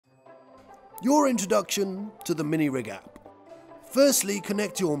Your introduction to the Minirig app. Firstly,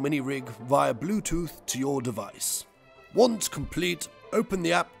 connect your Minirig via Bluetooth to your device. Once complete, open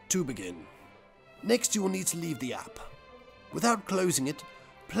the app to begin. Next, you will need to leave the app. Without closing it,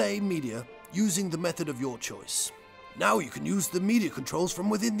 play media using the method of your choice. Now you can use the media controls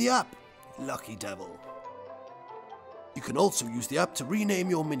from within the app. Lucky devil. You can also use the app to rename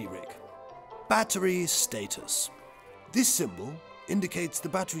your Minirig. Battery status. This symbol indicates the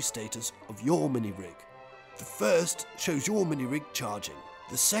battery status of your Minirig. The first shows your Minirig charging.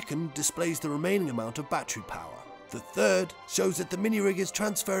 The second displays the remaining amount of battery power. The third shows that the Minirig is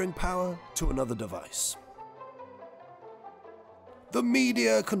transferring power to another device. The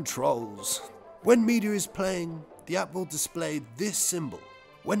media controls. When media is playing, the app will display this symbol.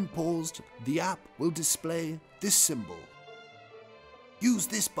 When paused, the app will display this symbol. Use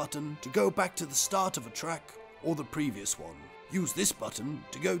this button to go back to the start of a track or the previous one. Use this button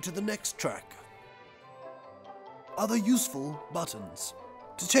to go to the next track. Other useful buttons.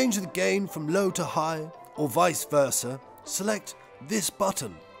 To change the gain from low to high or vice versa, select this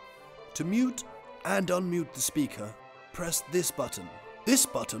button. To mute and unmute the speaker, press this button. This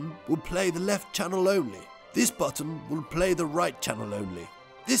button will play the left channel only. This button will play the right channel only.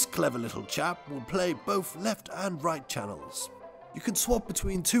 This clever little chap will play both left and right channels. You can swap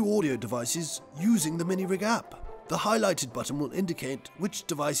between two audio devices using the Minirig app. The highlighted button will indicate which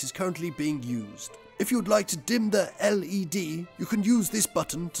device is currently being used. If you would like to dim the LED, you can use this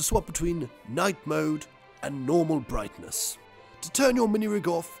button to swap between night mode and normal brightness. To turn your Minirig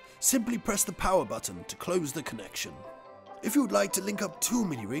off, simply press the power button to close the connection. If you would like to link up two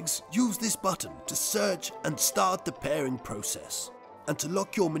Minirigs, use this button to search and start the pairing process. And to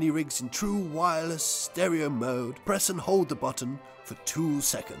lock your Minirigs in true wireless stereo mode, press and hold the button for 2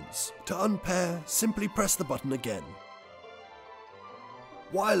 seconds. To unpair, simply press the button again.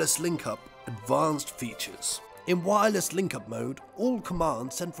 Wireless link-up advanced features. In wireless link-up mode, all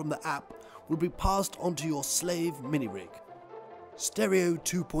commands sent from the app will be passed onto your slave Minirig. Stereo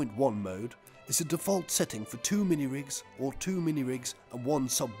 2.1 mode is a default setting for 2 Minirigs or 2 Minirigs and 1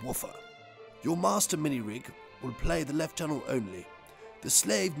 subwoofer. Your master Minirig will play the left channel only. The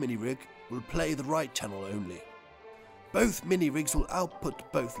slave Minirig will play the right channel only. Both Minirigs will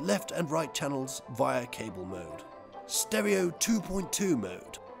output both left and right channels via cable mode. Stereo 2.2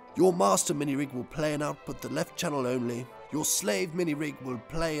 mode. Your master Minirig will play and output the left channel only. Your slave Minirig will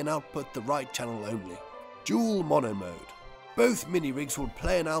play and output the right channel only. Dual mono mode. Both Minirigs will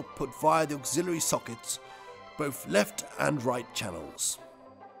play and output via the auxiliary sockets, both left and right channels.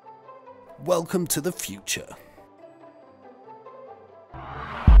 Welcome to the future.